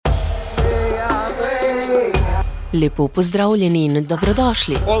Lepo pozdravljeni in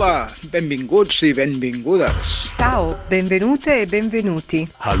dobrodošli. Hola, benvinguts i benvingudes. Ciao, benvenute e benvenuti.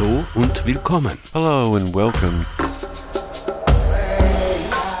 Hallo und willkommen. Hello and welcome.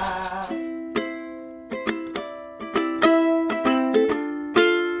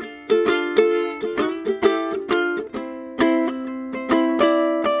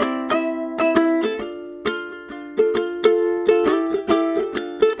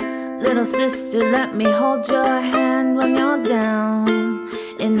 Little sister, let me hold your hand when you're down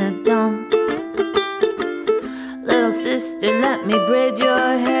in the dumps. Little sister, let me braid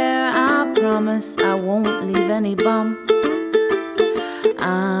your hair. I promise I won't leave any bumps.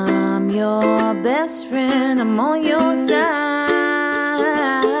 I'm your best friend, I'm on your side.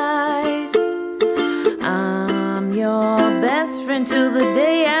 I'm your best friend till the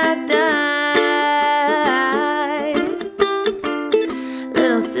day I die.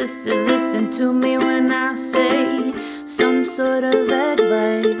 Sister, listen to me when I say some sort of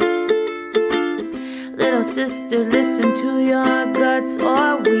advice. Little sister, listen to your guts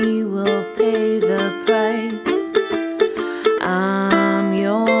or we will pay the price. I'm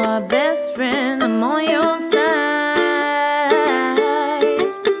your best friend, I'm on your side.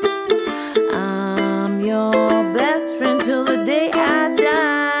 I'm your best friend till the day I die.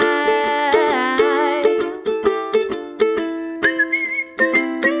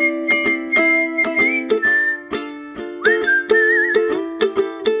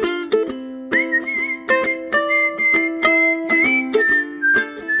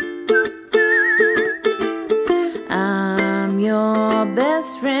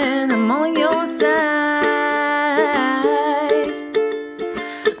 Best friend, I'm on your side.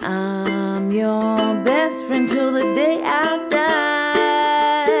 I'm your best friend till the day I die.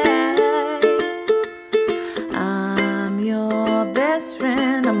 I'm your best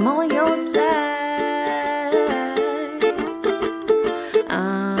friend, I'm on your side.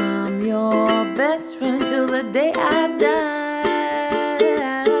 I'm your best friend till the day I die.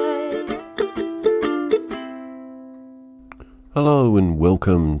 Hello and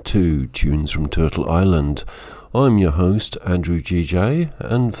welcome to Tunes from Turtle Island. I'm your host, Andrew GJ,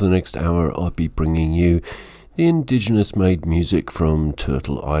 and for the next hour I'll be bringing you the Indigenous-made music from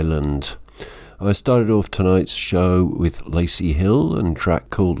Turtle Island. I started off tonight's show with Lacey Hill and a track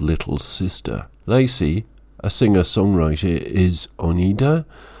called Little Sister. Lacey, a singer-songwriter, is Oneida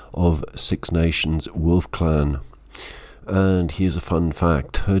of Six Nations Wolf Clan. And here's a fun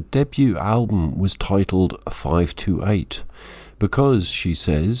fact. Her debut album was titled 528 because, she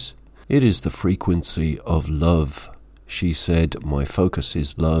says, it is the frequency of love. She said, my focus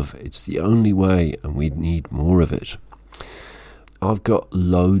is love. It's the only way and we need more of it. I've got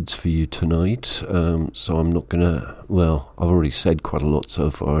loads for you tonight, so I'm not going to, well, I've already said quite a lot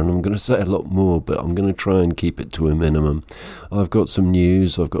so far and I'm going to say a lot more, but I'm going to try and keep it to a minimum. I've got some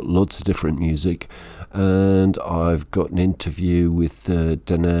news, I've got lots of different music, and I've got an interview with the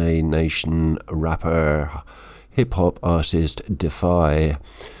Dene Nation rapper, hip-hop artist Defy.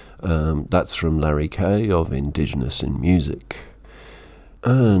 That's from Larry Kay of Indigenous in Music.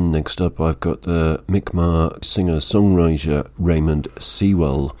 And next up I've got the Mi'kmaq singer-songwriter Raymond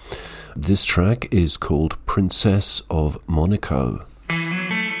Sewell. This track is called Princess of Monaco.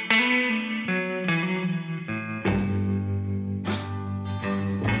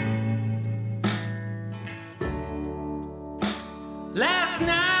 Last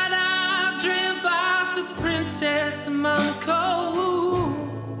night I dreamt about the Princess of Monaco,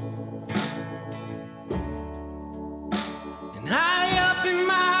 and high up in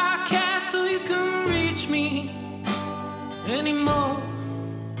my castle you couldn't reach me anymore.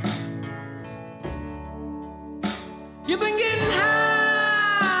 You've been getting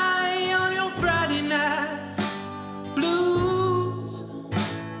high on your Friday night blues,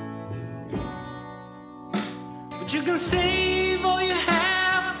 but you can save all your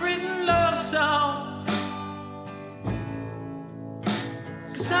half-written love songs,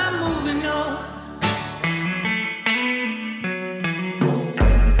 'cause I'm moving on.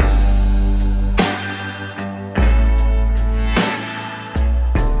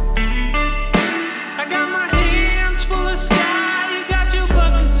 I got my hands full of sky, you got your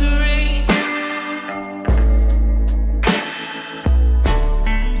buckets of rain.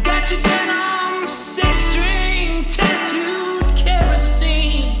 You got your denim sex string tattooed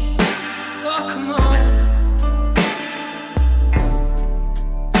kerosene. Oh, come on.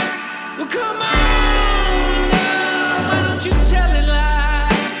 Well, come on now, why don't you tell it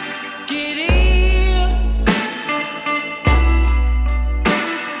like it is?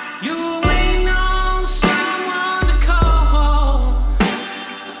 You were waiting on someone to call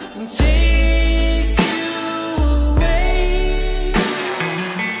and take you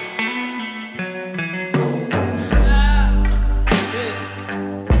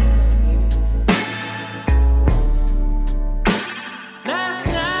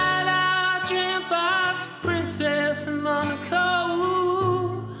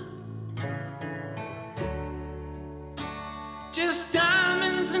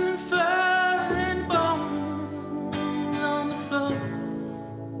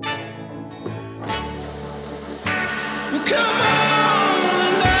Come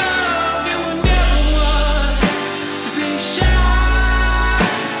on, love, you were never one to be shy.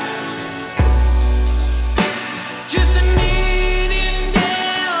 Just a meeting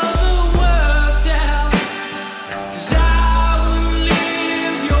never worked out. 'Cause I will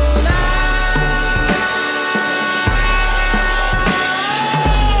live your life.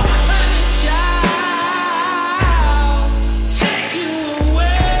 Honey child, take you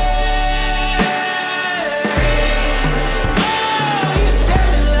away. Oh, you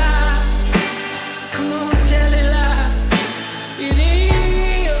tell it lie. Come on, tell it lie. It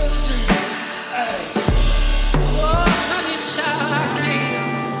is. Hey. Oh, honey child, I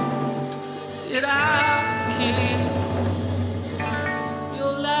can't. Said I can't.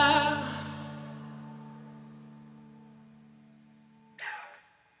 Your lie.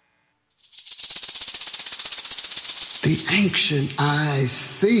 The ancient eyes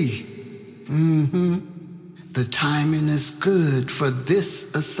see. The timing is good for this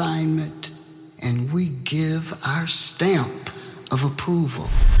assignment, and we give our stamp of approval.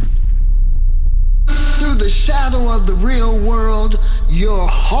 Through the shadow of the real world, your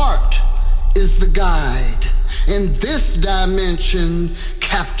heart is the guide. In this dimension,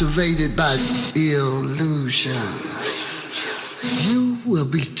 captivated by illusions, you will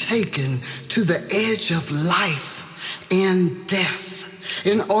be taken to the edge of life and death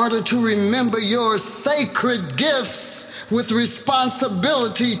in order to remember your sacred gifts with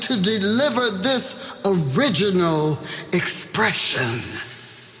responsibility to deliver this original expression.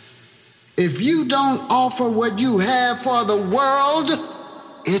 If you don't offer what you have for the world,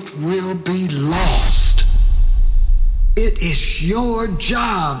 it will be lost. It is your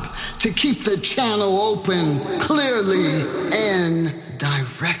job to keep the channel open clearly and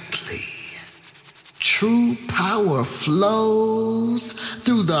directly. True power flows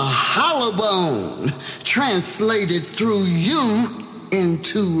through the hollow bone, translated through you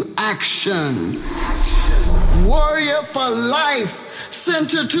into action. Warrior for life,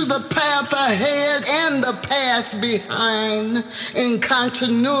 center to the path ahead and the path behind, in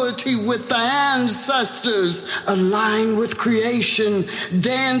continuity with the ancestors, aligned with creation,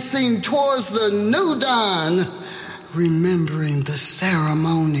 dancing towards the new dawn, remembering the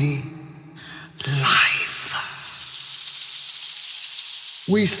ceremony, life.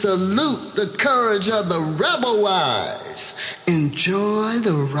 We salute the courage of the rebel wise. Enjoy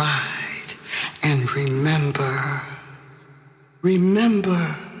the ride and remember.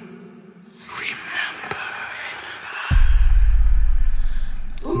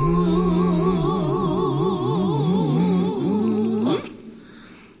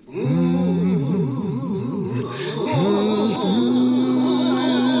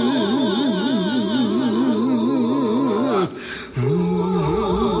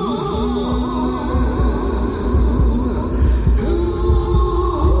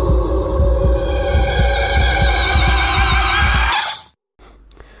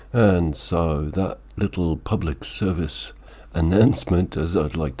 And so that little public service announcement, as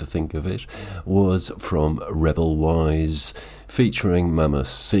I'd like to think of it, was from Rebel Wise, featuring Mama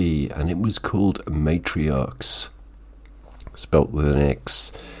C, and it was called Matriarchs, spelt with an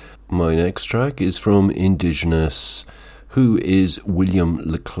X. My next track is from Indigenous, who is William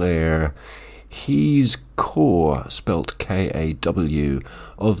LeClaire. He's Kaw, spelt K-A-W,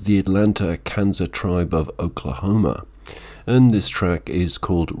 of the Atlanta Kansa tribe of Oklahoma. And this track is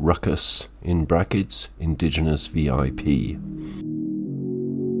called Ruckus, in brackets, Indigenous VIP.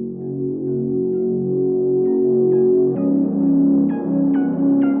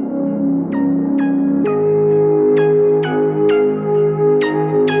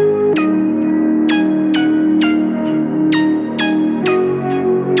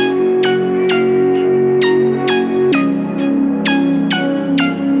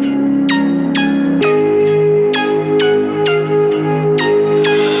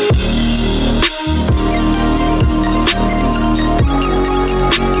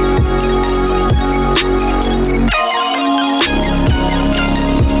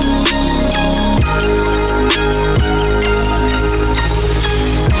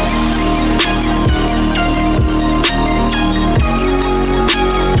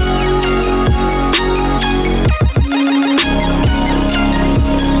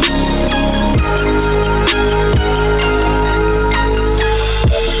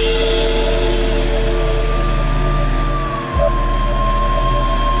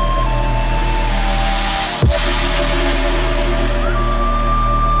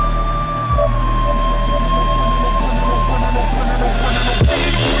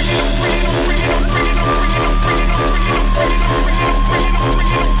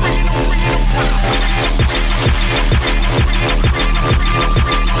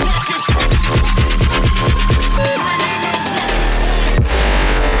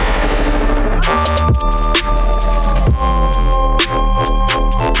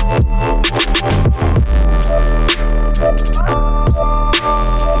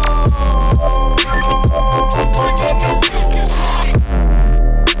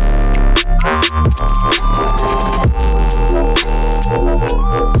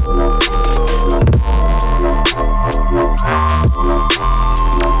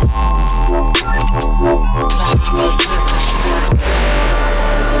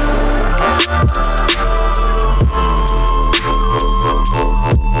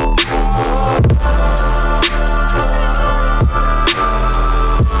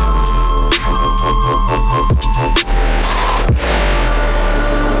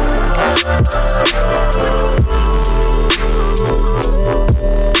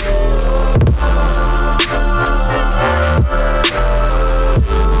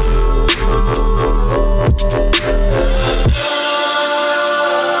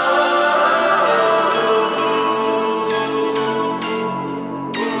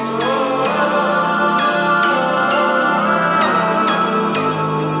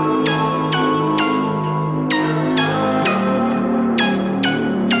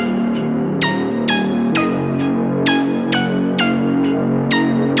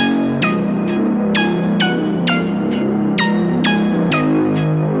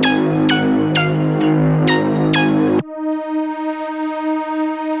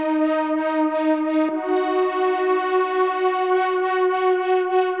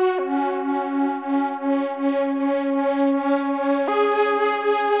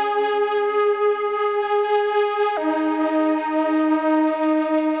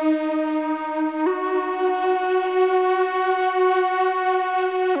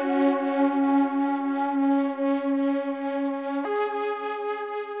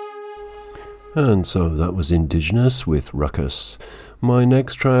 And so that was Indigenous with Ruckus. My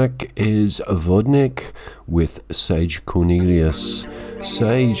next track is Vodnik with Sage Cornelius.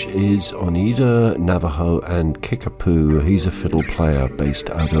 Sage is Oneida, Navajo and Kickapoo. He's a fiddle player based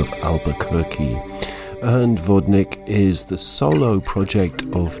out of Albuquerque. And Vodnik is the solo project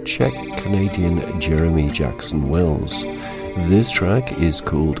of Czech-Canadian Jeremy Jackson Wells. This track is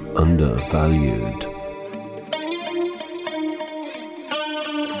called Undervalued.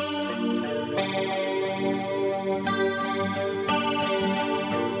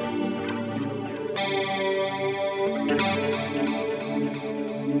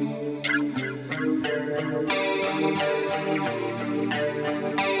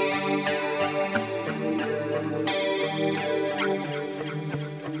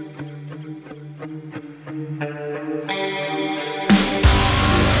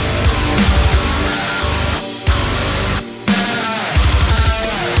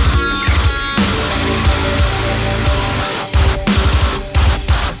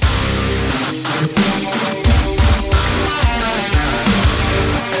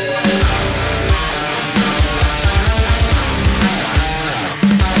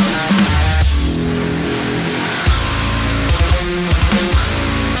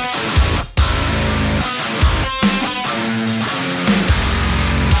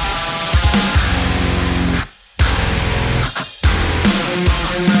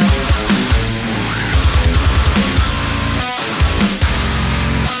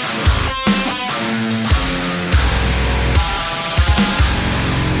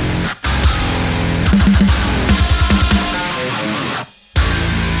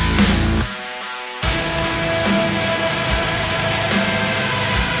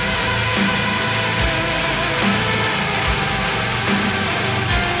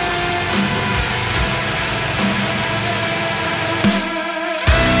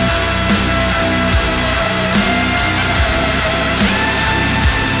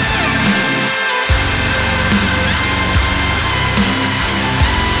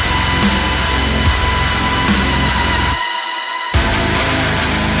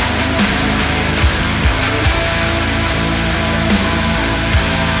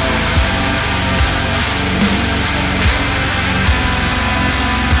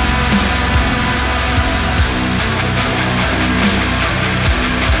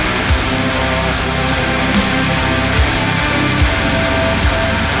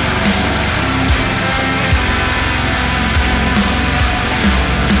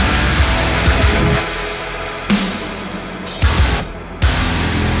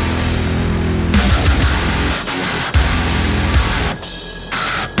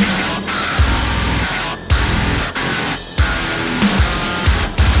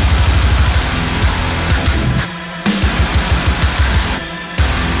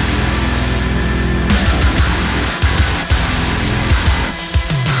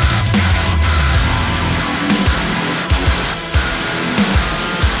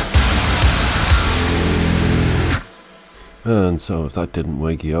 And so if that didn't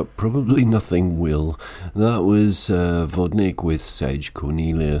wake you up, probably nothing will. That was Vodnik with Sage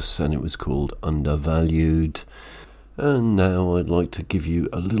Cornelius, and it was called Undervalued. And now I'd like to give you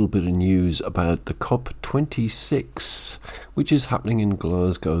a little bit of news about the COP26, which is happening in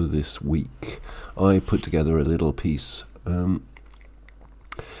Glasgow this week. I put together a little piece.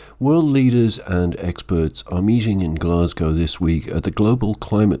 World leaders and experts are meeting in Glasgow this week at the Global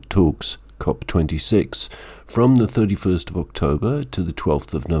Climate Talks, COP26, from the 31st of October to the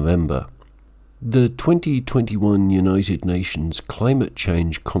 12th of November. The 2021 United Nations Climate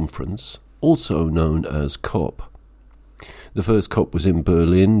Change Conference, also known as COP. The first COP was in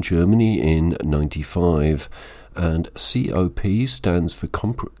Berlin, Germany in '95, and COP stands for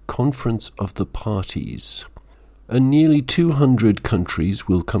Conference of the Parties. And nearly 200 countries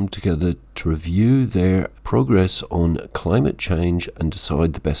will come together to review their progress on climate change and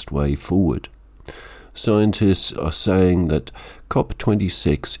decide the best way forward. Scientists are saying that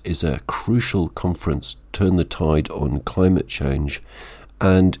COP26 is a crucial conference to turn the tide on climate change,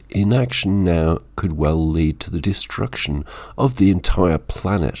 and inaction now could well lead to the destruction of the entire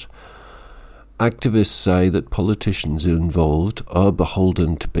planet. Activists say that politicians involved are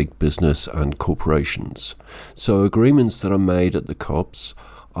beholden to big business and corporations, so agreements that are made at the COPs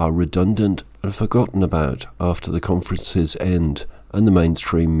are redundant and forgotten about after the conferences end and the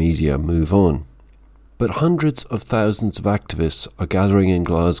mainstream media move on. But hundreds of thousands of activists are gathering in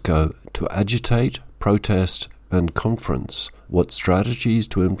Glasgow to agitate, protest and conference what strategies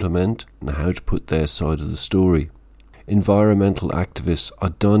to implement and how to put their side of the story. Environmental activists are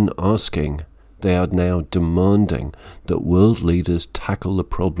done asking They are now demanding that world leaders tackle the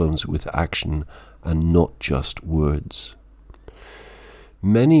problems with action and not just words.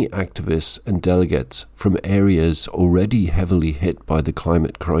 Many activists and delegates from areas already heavily hit by the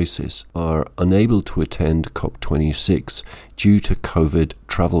climate crisis are unable to attend COP26 due to COVID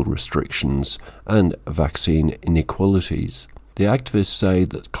travel restrictions and vaccine inequalities. The activists say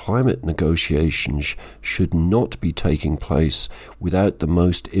that climate negotiations should not be taking place without the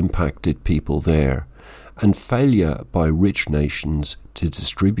most impacted people there, and failure by rich nations to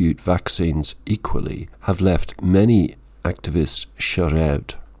distribute vaccines equally have left many activists shut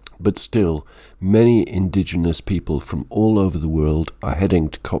out. But still, many indigenous people from all over the world are heading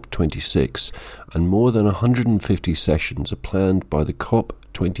to COP26, and more than 150 sessions are planned by the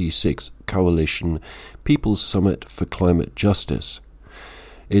COP26 Coalition People's Summit for Climate Justice.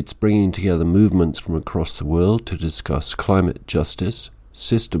 It's bringing together movements from across the world to discuss climate justice,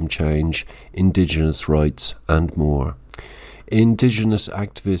 system change, indigenous rights, and more. Indigenous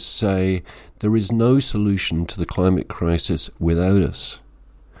activists say there is no solution to the climate crisis without us.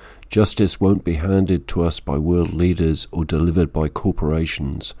 Justice won't be handed to us by world leaders or delivered by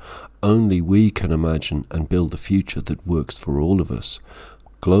corporations. Only we can imagine and build the future that works for all of us.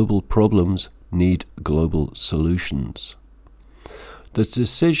 Global problems need global solutions. The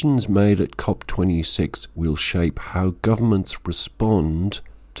decisions made at COP26 will shape how governments respond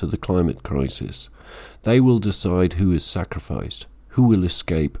to the climate crisis. They will decide who is sacrificed, who will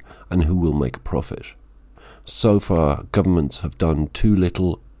escape, and who will make a profit. So far, governments have done too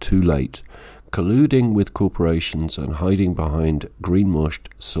little, too late, colluding with corporations and hiding behind greenwashed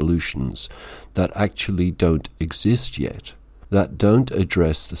solutions that actually don't exist yet, that don't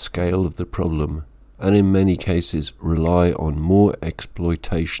address the scale of the problem, and in many cases rely on more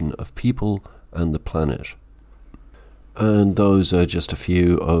exploitation of people and the planet. And those are just a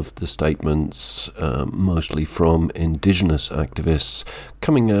few of the statements, mostly from Indigenous activists,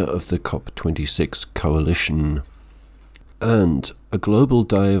 coming out of the COP26 coalition. And a global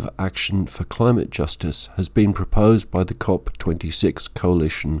day of action for climate justice has been proposed by the COP26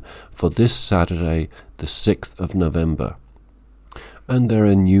 coalition for this Saturday, the 6th of November. And there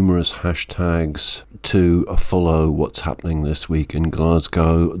are numerous hashtags to follow what's happening this week in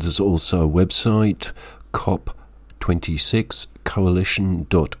Glasgow. There's also a website,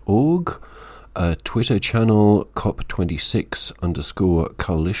 COP26coalition.org, a Twitter channel,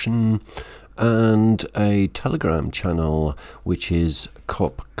 COP26_coalition, and a Telegram channel, which is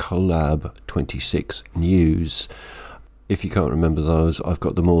COP Collab 26 News. If you can't remember those, I've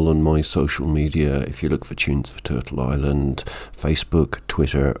got them all on my social media. If you look for Tunes for Turtle Island, Facebook,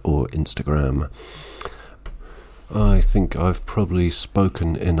 Twitter, or Instagram. I think I've probably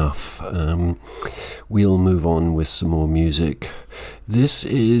spoken enough. We'll move on with some more music. This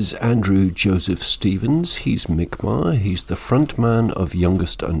is Andrew Joseph Stevens. He's Mi'kmaq. He's the frontman of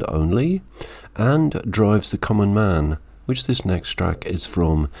Youngest and Only, and drives The Common Man, which this next track is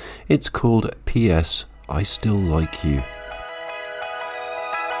from. It's called P.S. I Still Like You.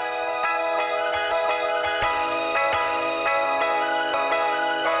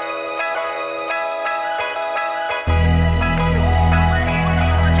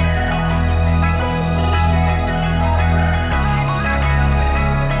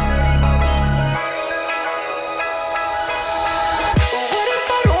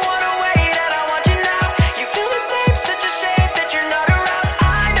 Such a shame that you're not around.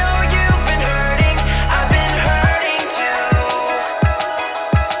 I know you've been hurting. I've been hurting too.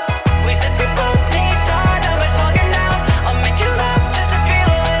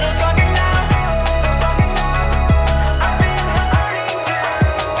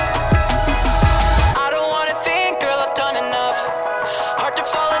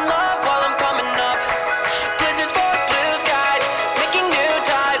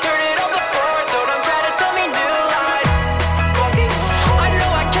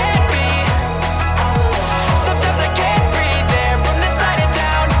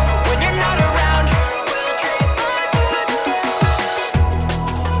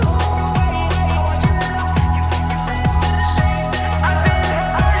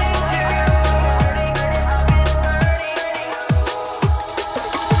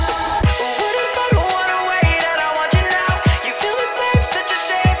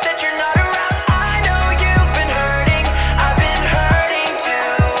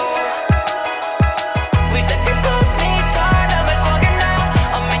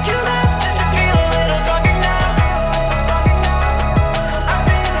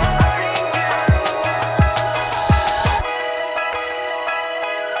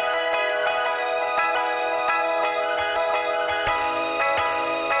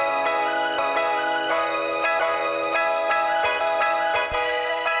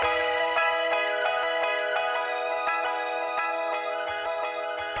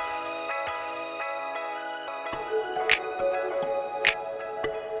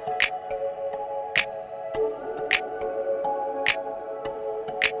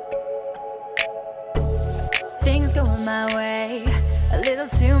 Things going my way, a little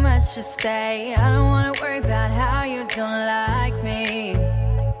too much to say. I don't wanna worry about how you don't like me.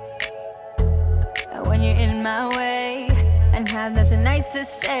 And when you're in my way and have nothing nice to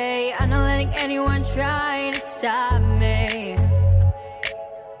say, I'm not letting anyone try to stop me.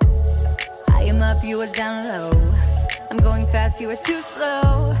 I am up, you are down low. I'm going fast, you are too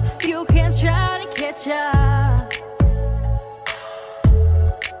slow. You can't try to catch up,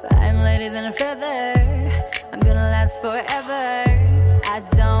 but I'm lighter than a feather. I'm gonna last forever. I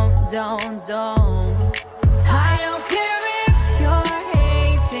don't. I don't care if you're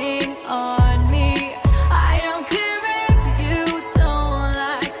hating on me. I don't care if you don't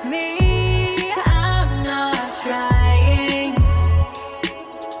like me. I'm not trying.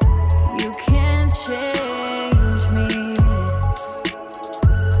 You can't change me.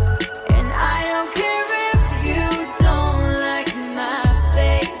 And I don't care if you don't like my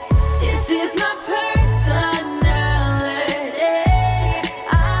face. This is my personality.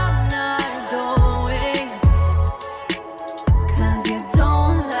 I'm not going, 'cause you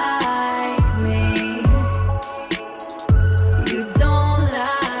don't like me. You don't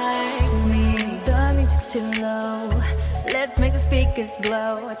like me. The music's too low. Let's make the speakers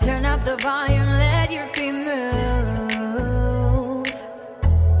blow. Turn up the volume, let your feet move.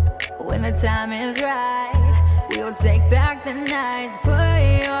 When the time is right, we'll take back the nights. Put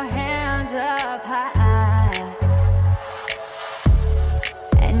your hands up high.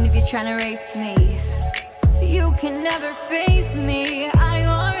 And if you're trying to race me, you can never face me. I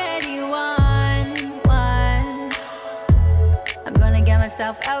already won. I'm gonna get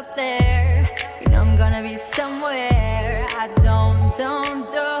myself out there. You know I'm gonna be somewhere. I don't.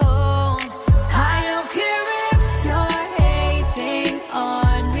 I don't care if you're hating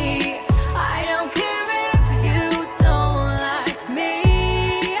on me. I don't care if you don't like me.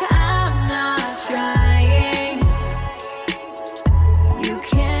 I'm not trying. You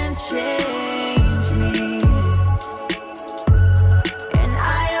can't change me. And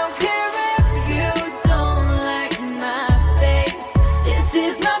I don't care if you don't like my face. This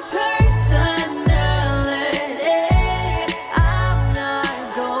is my personality. I'm not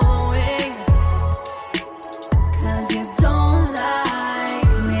going, 'cause you don't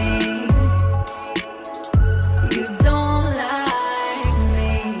like me. You don't like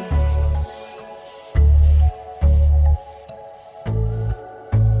me.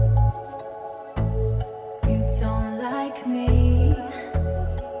 You don't like me.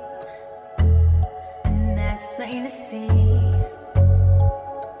 And that's plain to see.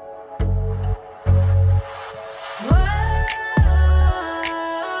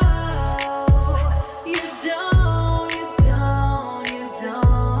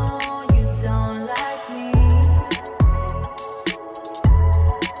 You don't like me.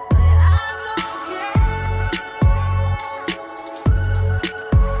 But I don't care.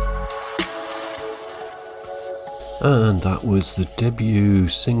 And that was the debut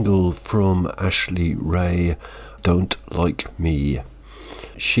single from Ashley Ray, Don't Like Me.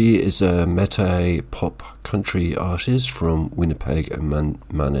 She is a meta pop country artist from Winnipeg and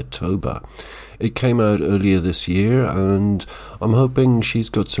Manitoba. It came out earlier this year, and I'm hoping she's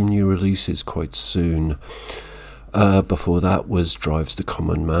got some new releases quite soon. Before that was Drives the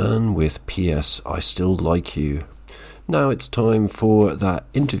Common Man with P.S. I Still Like You. Now it's time for that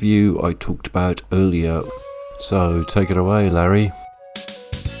interview I talked about earlier. So take it away, Larry.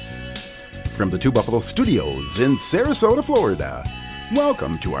 From the Two Buffalo Studios in Sarasota, Florida,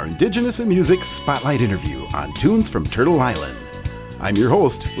 welcome to our Indigenous in Music Spotlight interview on Tunes from Turtle Island. I'm your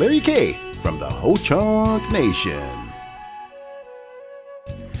host, Larry Kay, from the Ho-Chunk Nation.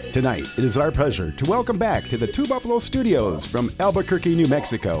 Tonight, it is our pleasure to welcome back to the Two Buffalo Studios from Albuquerque, New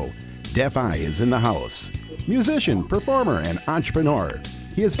Mexico. Def I is in the house. Musician, performer, and entrepreneur.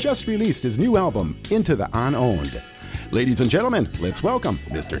 He has just released his new album, Into the Unowned. Ladies and gentlemen, let's welcome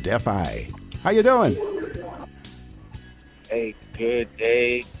Mr. Def I. How you doing? Hey, good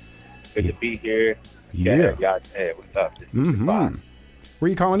day. Good to be here. Yeah. Hey, what's up? This is Bob. Where are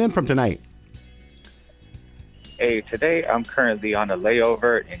you calling in from tonight? Hey, today I'm currently on a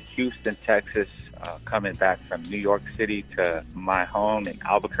layover in Houston, Texas, coming back from New York City to my home in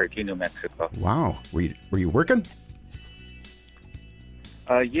Albuquerque, New Mexico. Wow. Were you working?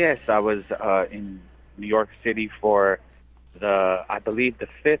 Yes, I was in New York City for I believe the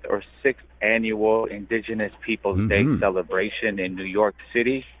 5th or 6th annual Indigenous Peoples Day celebration in New York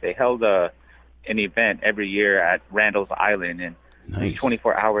City. They held an event every year at Randall's Island, and Nice.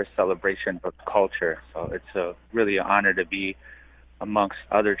 24-hour celebration of culture. So it's really an honor to be amongst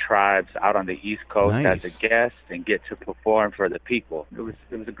other tribes out on the East Coast Nice. as a guest and get to perform for the people. It was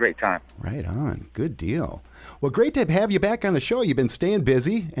a great time. Right on. Good deal. Well, great to have you back on the show. You've been staying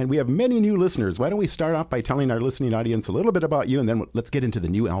busy, and we have many new listeners. Why don't we start off by telling our listening audience a little bit about you, and then let's get into the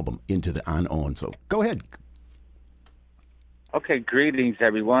new album, Into the Unowned. So go ahead. Okay, greetings,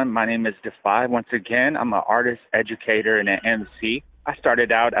 everyone. My name is Defy. Once again, I'm an artist, educator, and an MC. I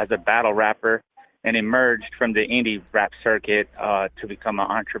started out as a battle rapper and emerged from the indie rap circuit to become an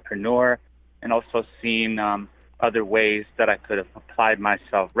entrepreneur, and also seen other ways that I could have applied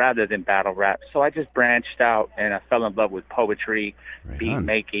myself rather than battle rap. So I just branched out, and I fell in love with poetry, beat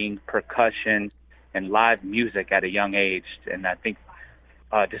making, percussion, and live music at a young age. And I think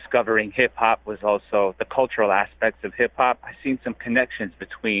discovering hip-hop was also the cultural aspects of hip-hop. I seen some connections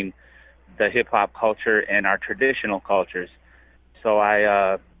between the hip-hop culture and our traditional cultures. So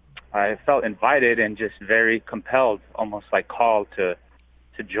I felt invited and just very compelled, almost like called to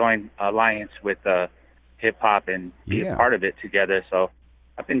join alliance with hip-hop and be a part of it together. So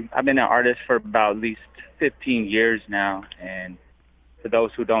I've been an artist for about at least 15 years now. And for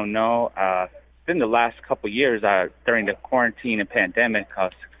those who don't know, in the last couple of years, during the quarantine and pandemic, I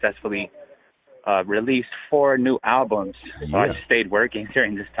successfully released 4 new albums. So I stayed working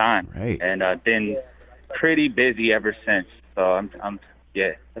during this time, and I've been pretty busy ever since. So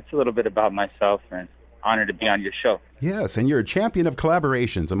that's a little bit about myself, and honored to be on your show. Yes, and you're a champion of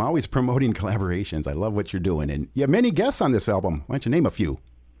collaborations. I'm always promoting collaborations. I love what you're doing, and you have many guests on this album. Why don't you name a few?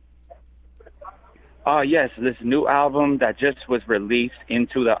 Yes, this new album that just was released,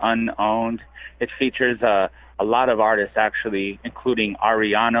 Into the Unowned, it features a lot of artists, actually, including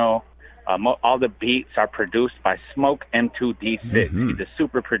Ariano. All the beats are produced by Smoke M2D6. He's a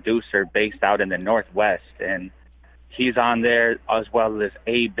super producer based out in the Northwest, and he's on there, as well as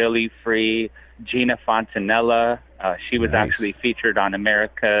A. Billy Free, Gina Fontanella. She was actually featured on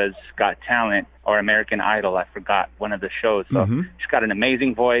America's Got Talent or American Idol. I forgot one of the shows. So she's got an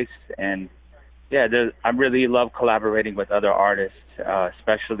amazing voice, and I really love collaborating with other artists,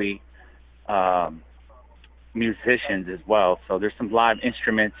 especially musicians as well. So there's some live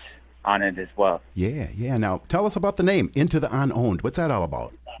instruments on it as well. Yeah. Now, tell us about the name, Into the Unowned. What's that all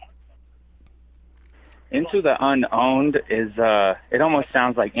about? Into the Unowned is, it almost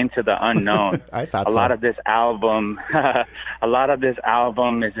sounds like Into the Unknown. I thought a lot of this album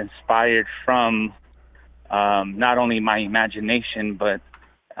is inspired from not only my imagination, but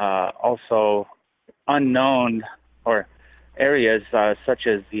also unknown or areas such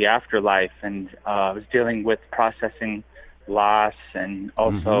as the afterlife. And I was dealing with processing loss and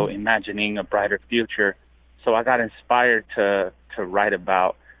also imagining a brighter future. So I got inspired to write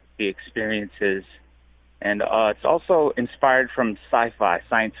about the experiences. And it's also inspired from sci-fi,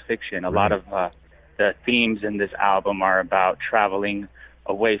 science fiction. A lot of the themes in this album are about traveling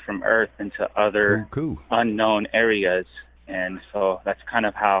away from Earth into other unknown areas. And so that's kind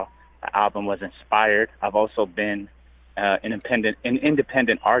of how the album was inspired. I've also been an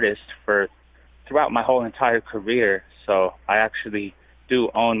independent artist throughout my whole entire career. So I actually do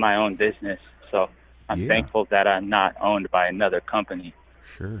own my own business. So I'm thankful that I'm not owned by another company.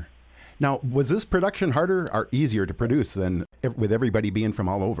 Sure. Now, was this production harder or easier to produce than with everybody being from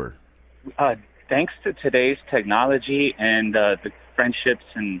all over? Thanks to today's technology and the friendships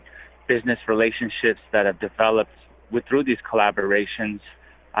and business relationships that have developed through these collaborations,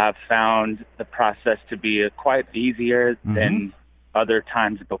 I've found the process to be quite easier than other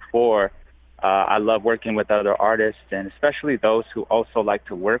times before. I love working with other artists, and especially those who also like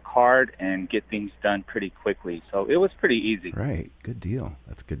to work hard and get things done pretty quickly. So it was pretty easy. Right. Good deal.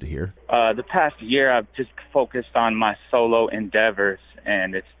 That's good to hear. The past year, I've just focused on my solo endeavors,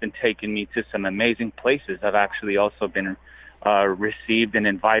 and it's been taking me to some amazing places. I've actually also been received and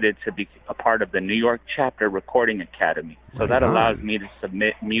invited to be a part of the New York Chapter Recording Academy. So that allows me to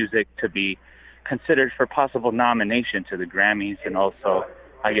submit music to be considered for possible nomination to the Grammys, and also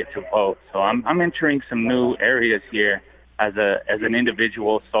I get to vote. So I'm entering some new areas here as an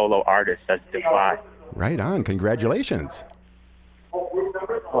individual solo artist as Defy. Right on. Congratulations.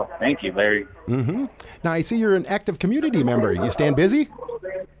 Oh, thank you, Larry. Now, I see you're an active community member. You staying busy?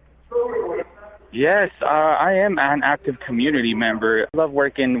 Yes, I am an active community member. I love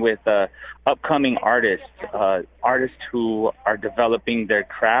working with upcoming artists who are developing their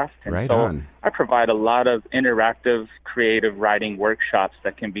craft. And I provide a lot of interactive, creative writing workshops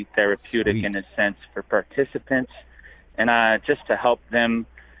that can be therapeutic in a sense for participants, and just to help them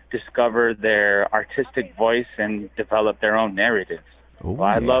discover their artistic voice and develop their own narratives. So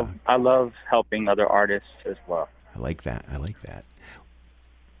I love helping other artists as well. I like that.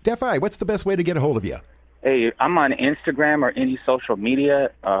 Defy, what's the best way to get a hold of you? Hey, I'm on Instagram or any social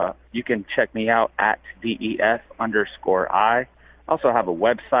media. You can check me out at DEF_I. Also have a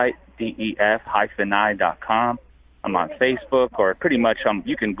website, DEF-I.com. I'm on Facebook, or pretty much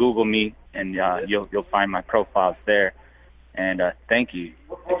you can Google me and you'll find my profiles there. And thank you.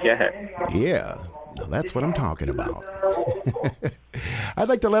 Go ahead. Yeah, now that's what I'm talking about. I'd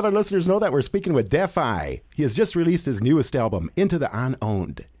like to let our listeners know that we're speaking with Def-I. He has just released his newest album, Into the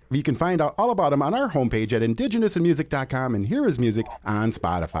Unowned. You can find out all about him on our homepage at indigenousinmusic.com and hear his music on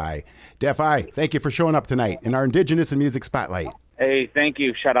Spotify. Def-I, thank you for showing up tonight in our Indigenous in Music Spotlight. Hey, thank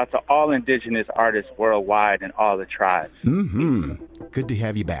you. Shout out to all indigenous artists worldwide and all the tribes. Good to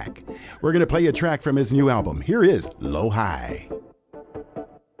have you back. We're going to play a track from his new album. Here is Low High.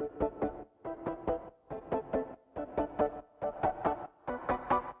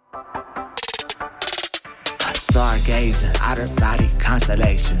 Stargazing, outer body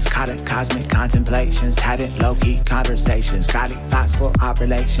constellations, caught in cosmic contemplations, having low-key conversations, got thoughts for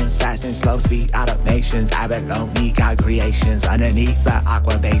operations, fast and slow speed automations, I below me got creations, underneath the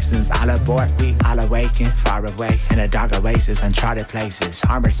aqua basins, all aboard, we all awaken, far away, in a dark oasis, uncharted places,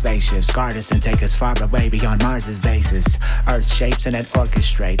 armored spaceships, guard us and take us far away beyond Mars's basis, earth shapes and it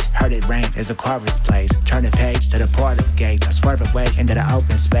orchestrates, heard it rain as a chorus plays, turn the page to the portal gate, I swerve away into the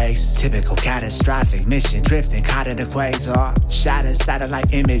open space, typical catastrophic mission, drifting, caught in a quasar, shatter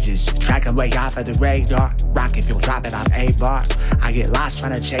satellite images, tracking way off of the radar, rocket fuel dropping off 8 bars, I get lost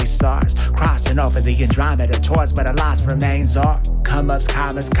trying to chase stars, crossing over the Andromeda towards where the lost remains are, come-ups,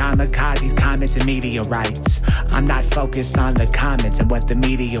 commas, kamikazes, comets and meteorites, I'm not focused on the comments and what the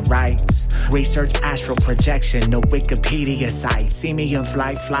media writes, research astral projection, no Wikipedia site, see me in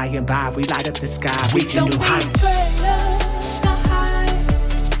flight, flying by, we light up the sky, reaching new heights.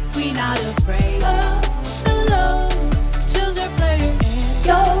 We not afraid of the low. Choose your player and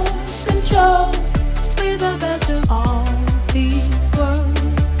your controls. We the best of all these worlds.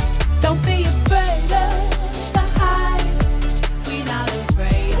 Don't be afraid of the highs. We not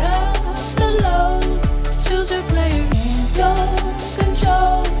afraid of the lows. Choose your player and your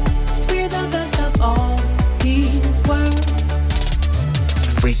controls. We're the best of all these worlds.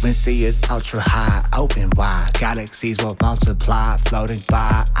 Frequency is ultra high, open wide. Galaxies will multiply, floating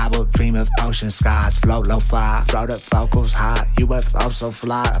by. I will dream of ocean skies, float low fi. Throw the vocals high, UFO so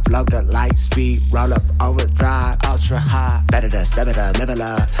fly. Upload the light speed, roll up overdrive, ultra high. Better to step it up, live it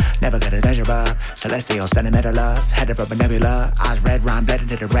up. Never gonna measure up. Celestial, sentimental love. Headed from a nebula. Eyes red, rhyme better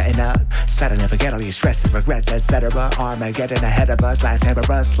than the retina. Settling, forget all these stresses, regrets, etc. Armageddon ahead of us. Last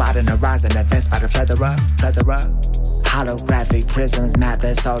hammer, sliding horizon, events by the plethora. Holographic prisms map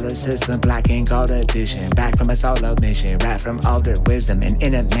the solar system, black and gold edition. Back from a solo mission, rap from older wisdom. An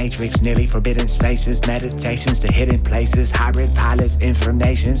inner matrix, nearly forbidden spaces. Meditations to hidden places. Hybrid pilots,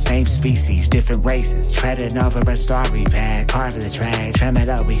 information. Same species, different races. Treading over a starry path. Carve the track, trim it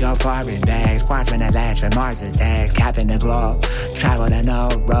up, we go far in bags. Quadrant at last when Mars attacks. Capping the globe, traveling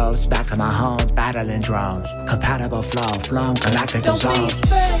old roads. Back to my home, battling drones. Compatible flow, flown galactical zone. Don't be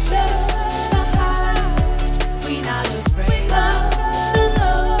afraid of the highs. We not afraid of the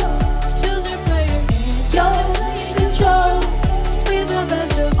lows. Choose your player and your controls. We're the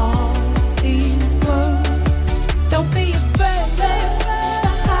best of all these worlds. Don't be afraid of the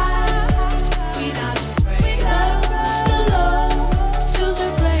highs. We not afraid of the lows. Choose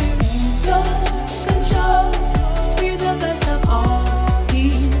your player and your controls. We're the best of all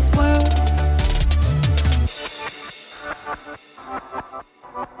these worlds.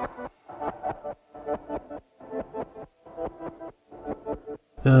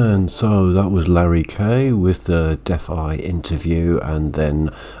 And so that was Larry Kay with the Def-I interview, and then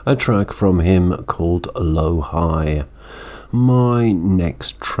a track from him called Low High. My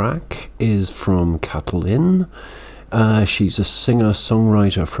next track is from Kathleen. She's a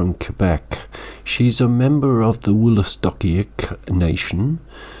singer-songwriter from Quebec. She's a member of the Woolastoqiyik Nation,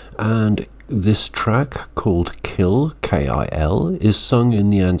 and this track, called Kill, K-I-L, is sung in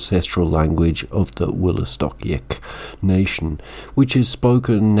the ancestral language of the Woolastoqiyik Nation, which is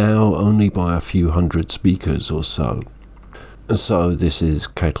spoken now only by a few hundred speakers or so. So this is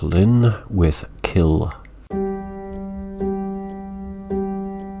Caitlin with Kill.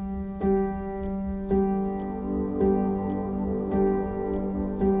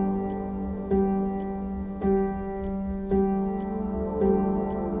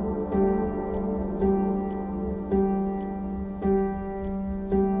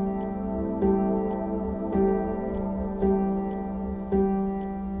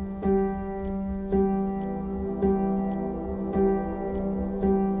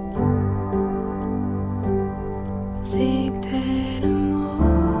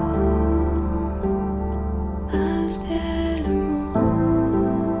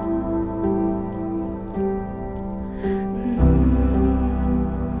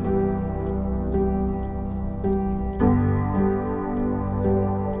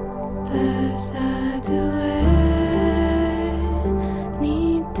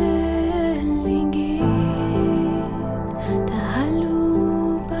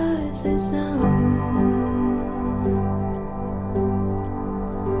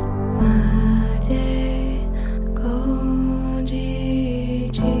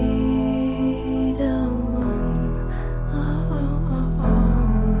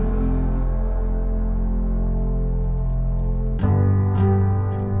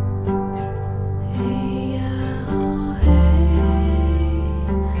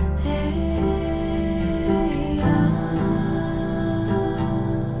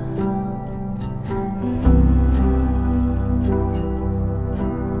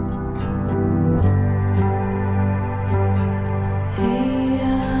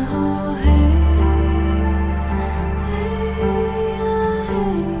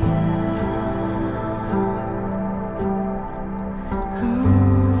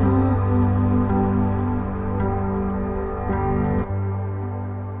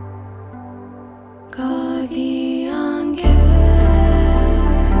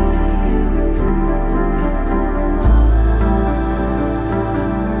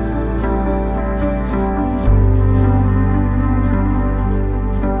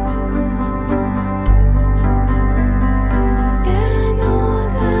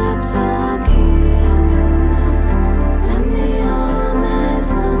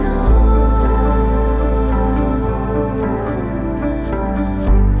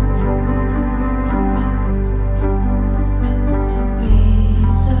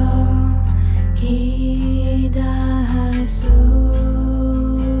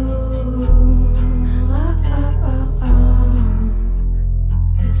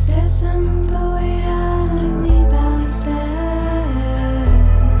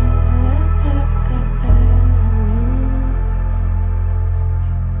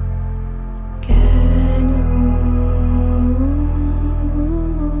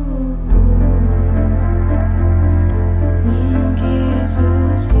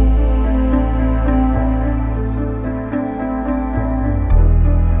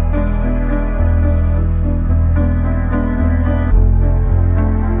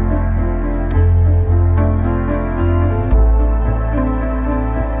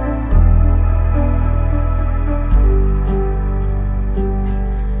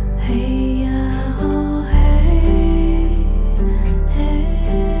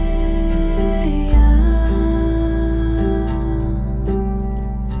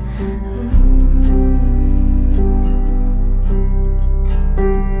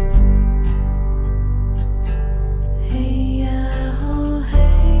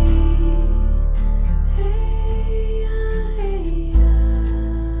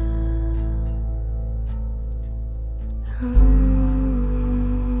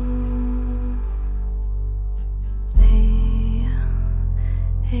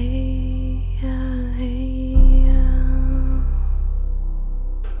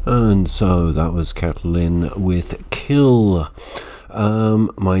 And so that was Catalin with Kill.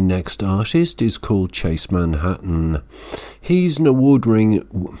 My next artist is called Chase Manhattan. He's an award-winning...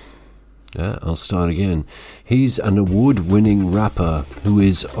 I'll start again. He's an award-winning rapper who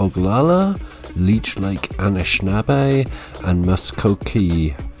is Oglala, Leech Lake, Anishinaabe, and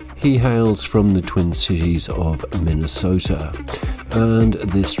Muskogee. He hails from the Twin Cities of Minnesota. And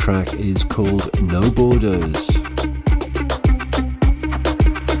this track is called No Borders.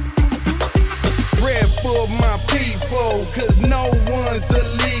 For my people, cause no one's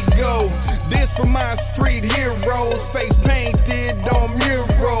illegal. This for my street heroes, face painted on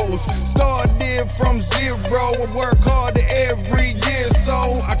murals. Started from zero, I work hard every year so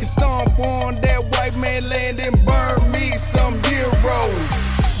I can stomp on that white man land and burn me some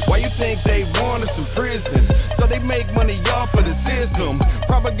euros. Why you think they want us in prison? So they make money off of the system.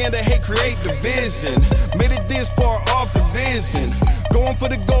 Propaganda, hate, create division. Made it this far off the vision. Going for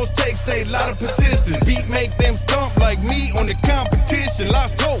the goals takes a lot of persistence. Beat make them stomp like me on the competition.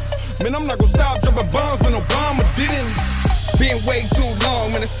 Lost hope, man, I'm not gonna stop dropping bombs when Obama didn't. Been way too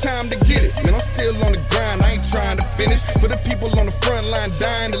long, man, it's time to get it. Man, I'm still on the grind, I ain't trying to finish. For the people on the front line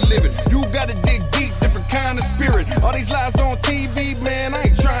dying to live it. You gotta dig deep, different kind of spirit. All these lies on TV, man,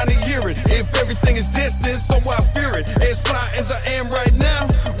 I ain't trying to hear it. If everything is distant, so I fear it. As fly as I am right now,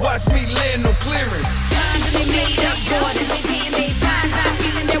 watch me land no clearance. Lines and they made up borders, they paying their fines, not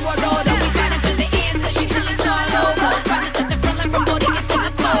feeling their world order. We fighting to the end, so she till it's all over. Riders at the front line from Bodega to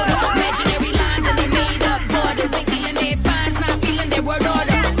Minnesota. Imaginary lines and they made up borders, they feeling their fines, not feeling their word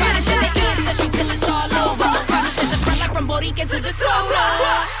order. Riders to the end, so she till it's all over. Riders at the front line from Bodega to the soda.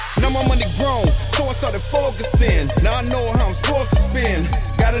 Now my money grown, so I started focusing. Now I know how I'm supposed to spend.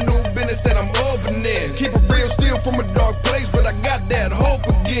 Got a new business that I'm opening. Keep it real, still from a dark place, but I got that hope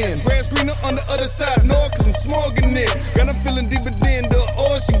again. Grass greener on the other side, north, cause I'm smoking it. Got a feeling deeper than the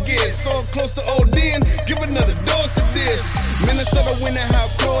ocean gets. So close to ODing, give another dose of this. Minnesota winning, how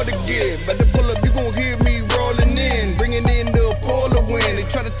cold it get. About to pull up, you gon' hear me rolling in. Bringing in the polar wind. They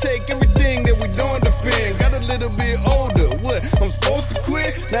try to take everything that we don't defend. Got a little bit older, what? I'm supposed to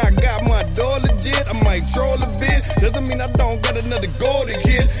quit? Now I got my door legit, I might troll a bit. Doesn't mean I don't got another goal to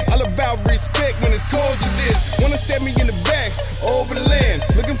hit. All about respect when it's cold to this. Wanna stab me in the back, over the land.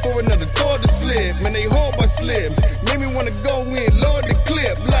 Looking for another door to slip. Man, they hope I slip. Made me wanna go in, load the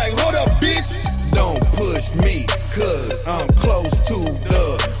clip. Like, hold up, bitch. Don't push me, cause I'm close to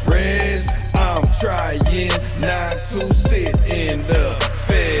the res. I'm trying not to sit in the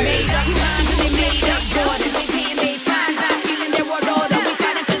fed. Made up lines and they made up borders, they paying their fines, not feeling their word order. We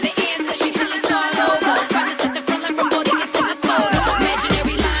fighting to the end, so she till it's all over. Riders at the front line from Bodega to the soda.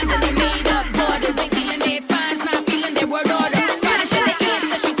 Imaginary lines and they made up borders, they feeling their fines, not feeling their word order. Riders at the end,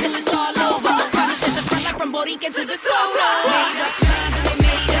 so she till it's all over. Riders at the front line from Bodega to the soda. Made up lines and they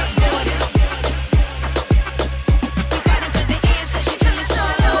made up borders. We fighting to the end, so she till it's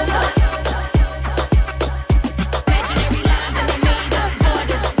all over. Imaginary lines and they made up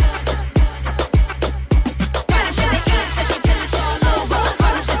borders. Riders at the end, so she till it's all over.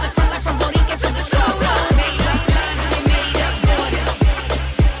 Riders at the front line from Bodega to the soda. Made up lines and they made up borders.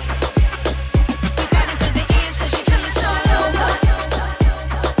 We fighting to the end, so she till it's all over.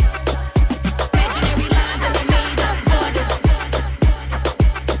 Imaginary lines and they made up borders.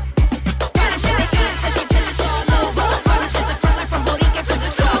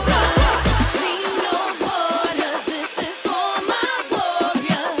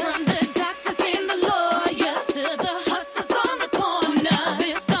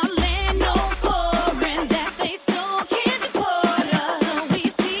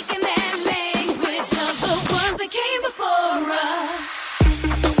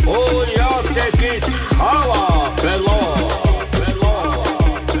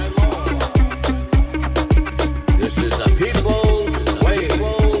 This is the people's way.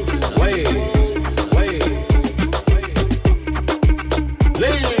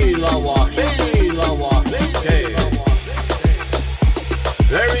 Leila walk, hey.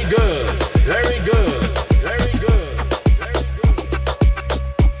 Very good.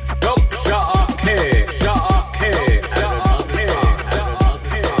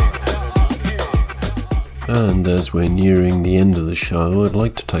 And as we're nearing the end of the show, I'd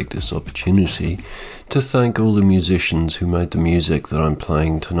like to take this opportunity to thank all the musicians who made the music that I'm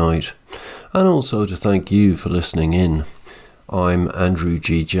playing tonight, and also to thank you for listening in. I'm Andrew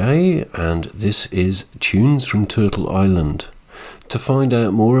GJ, and this is Tunes from Turtle Island. To find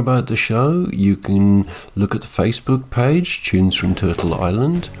out more about the show, you can look at the Facebook page, Tunes from Turtle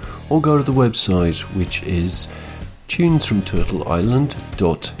Island, or go to the website, which is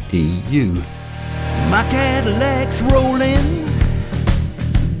tunesfromturtleisland.eu. My Cadillac's rolling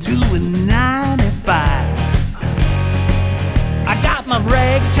to a 95. I got my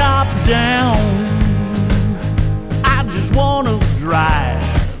rag top down, I just wanna drive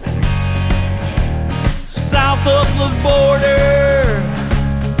south of the border,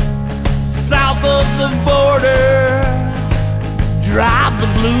 drive the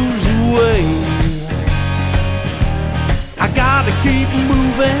blues away. I gotta keep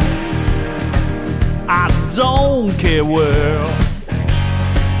moving, I don't care where.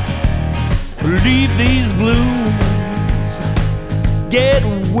 Leave these blues, get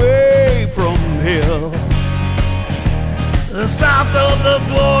away from here. South of the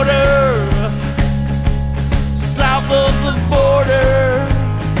border,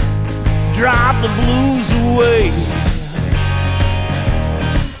 drive the blues away.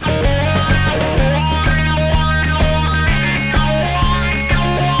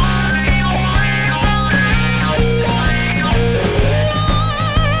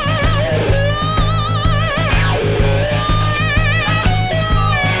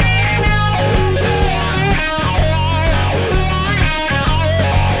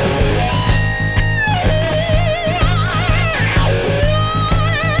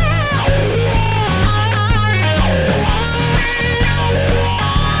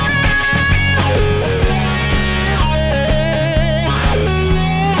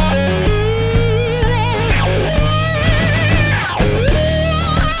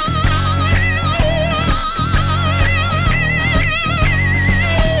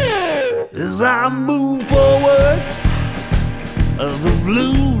 As I move forward, the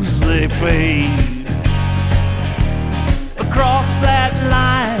blues they fade. Across that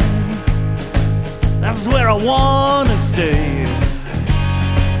line, that's where I wanna stay.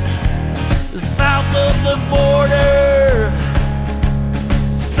 South of the border,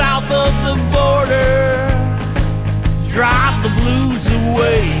 drive the blues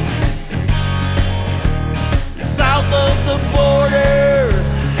away. South of the border,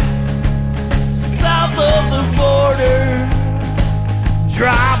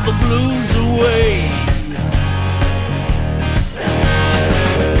 drive the blues away.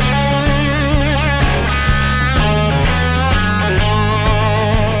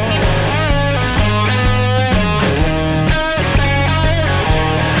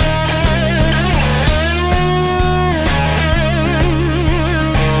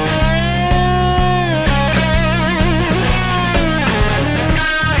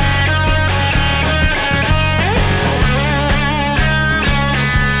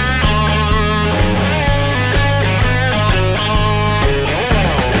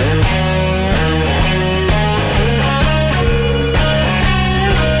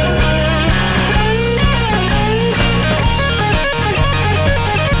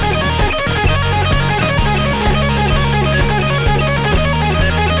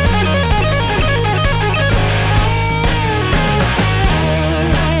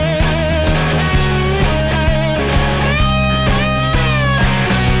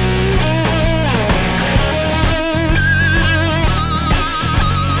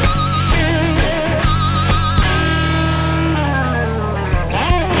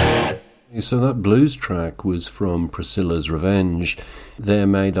 So that blues track was from Priscilla's Revenge. They're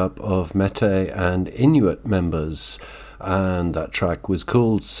made up of Métis and Inuit members, and that track was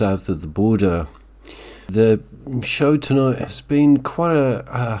called South of the Border. The show tonight has been quite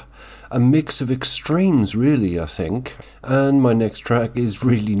a mix of extremes, really, I think, and my next track is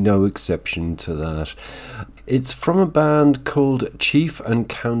really no exception to that. It's from a band called Chief and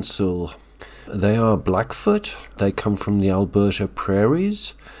Council. They are Blackfoot. They come from the Alberta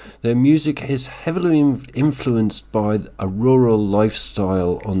prairies. Their music is heavily influenced by a rural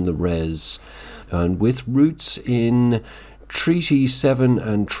lifestyle on the res, and with roots in Treaty 7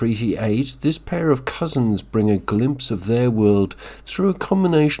 and Treaty 8, this pair of cousins bring a glimpse of their world through a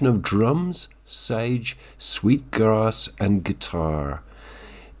combination of drums, sage, sweetgrass and guitar.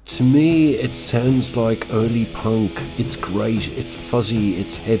 To me, it sounds like early punk. It's great, it's fuzzy,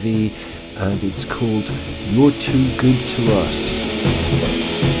 it's heavy, and it's called You're Too Good to Us.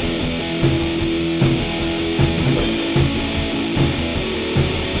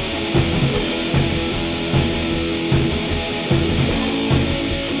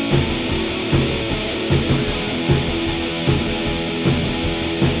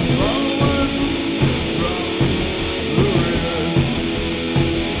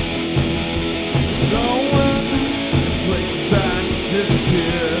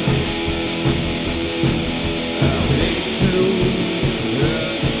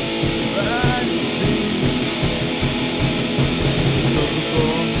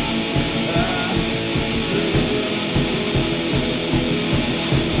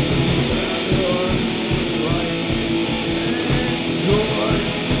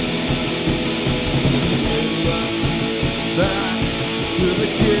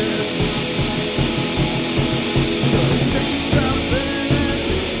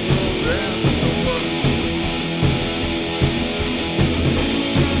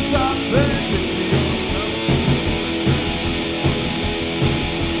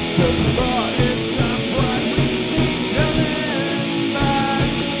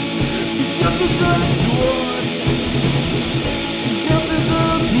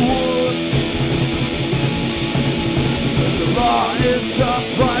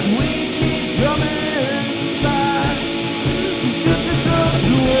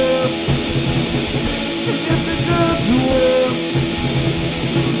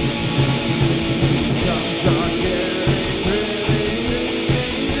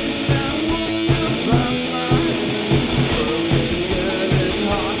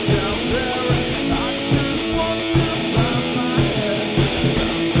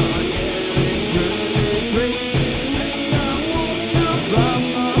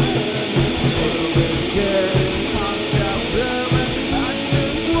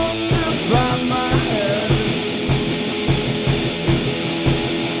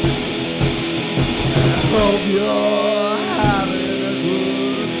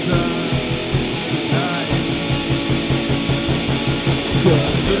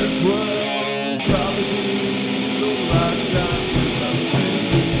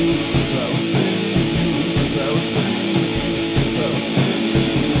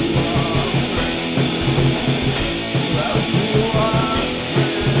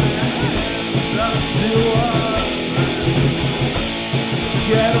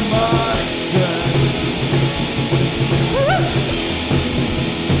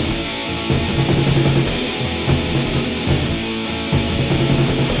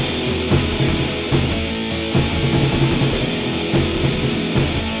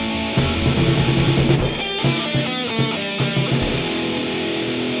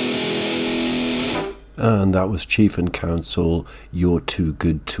 And that was Chief and Council, You're Too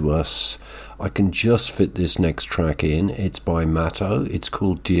Good to Us. I can just fit this next track in. It's by Matto, it's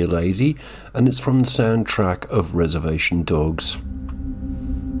called Dear Lady, and it's from the soundtrack of Reservation Dogs.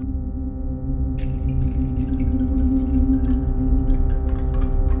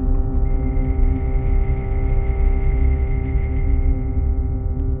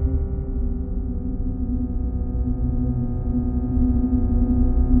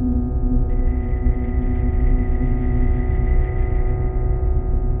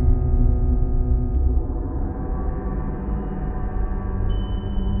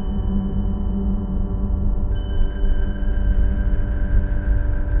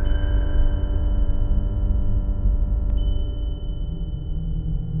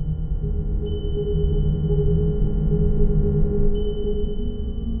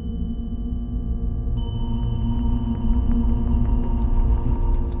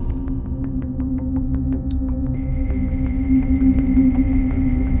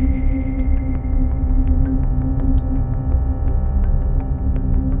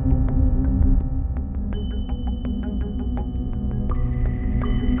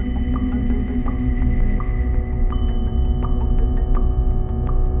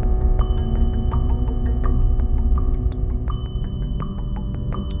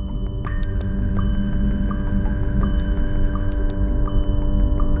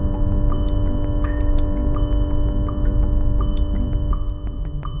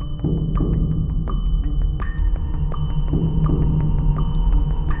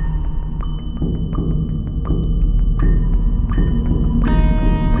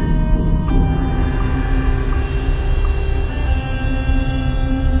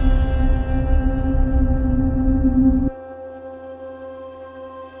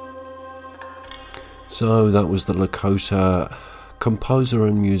 So that was the Lakota composer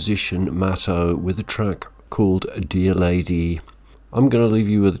and musician Matto with a track called Dear Lady. I'm going to leave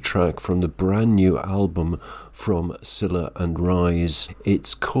you with a track from the brand new album from Silla and Rise.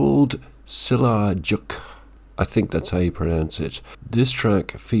 It's called Silla Juk. I think that's how you pronounce it. This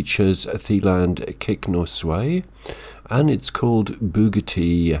track features Thiland Kiknosway and it's called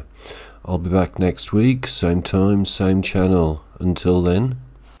Bugatti. I'll be back next week, same time, same channel. Until then.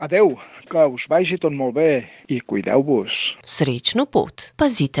 Adeu, que us vagi tot molt bé i cuideu-vos. Srečno pot,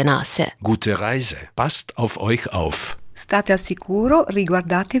 pazite na se. Gute Reise, passt auf euch auf. State al sicuro,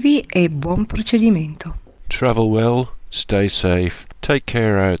 riguardatevi e buon procedimento. Travel well, stay safe, take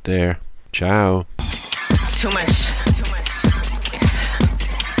care out there. Ciao. Too much.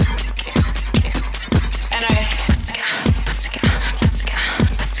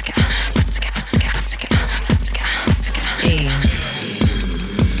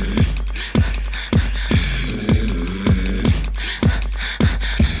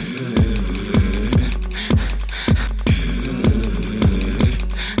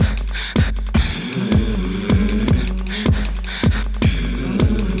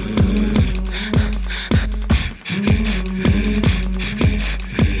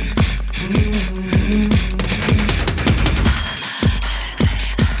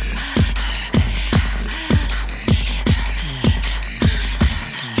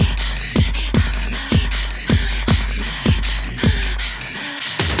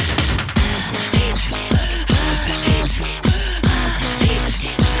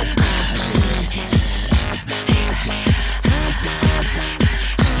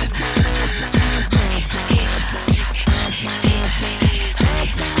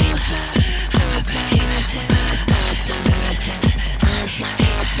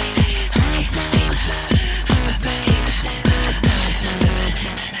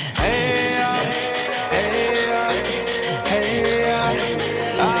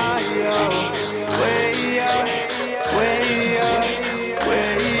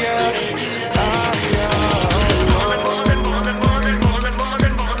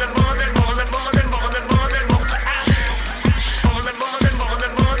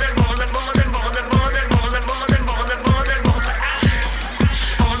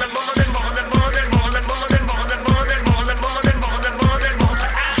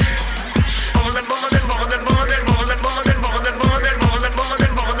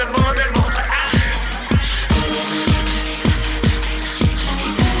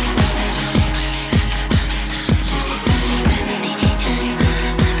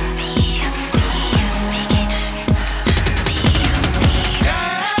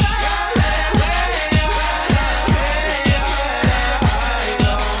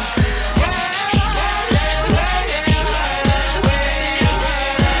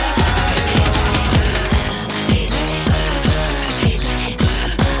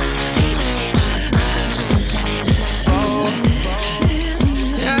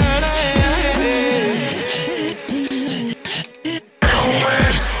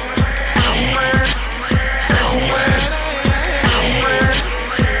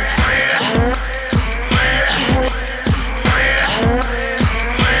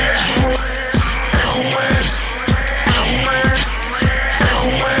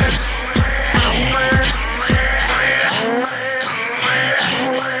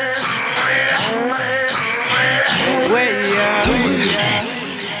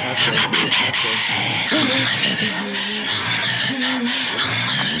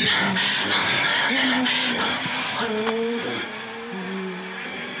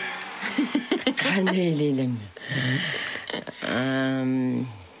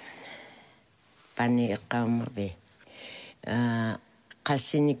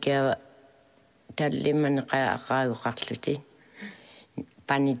 Qassinikia talliman qaaqaaqarluti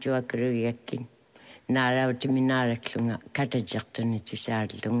panituakrugiakkin naarautiminaaraklunga katajartuni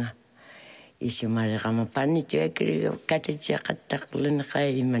tusaallunga isimarirama panituakruga katajarqattaqluni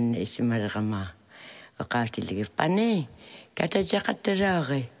qaiman isimarirama aqaatilige pane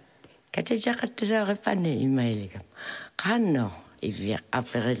katajarqattaraari pane imailigam qanno ivia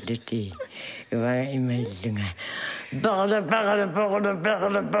aperilluti iwa imaillunga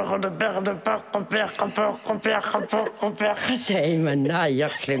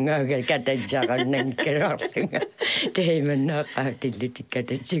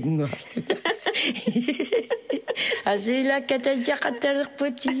Asila kata Jakarta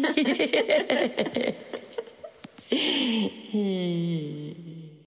putih.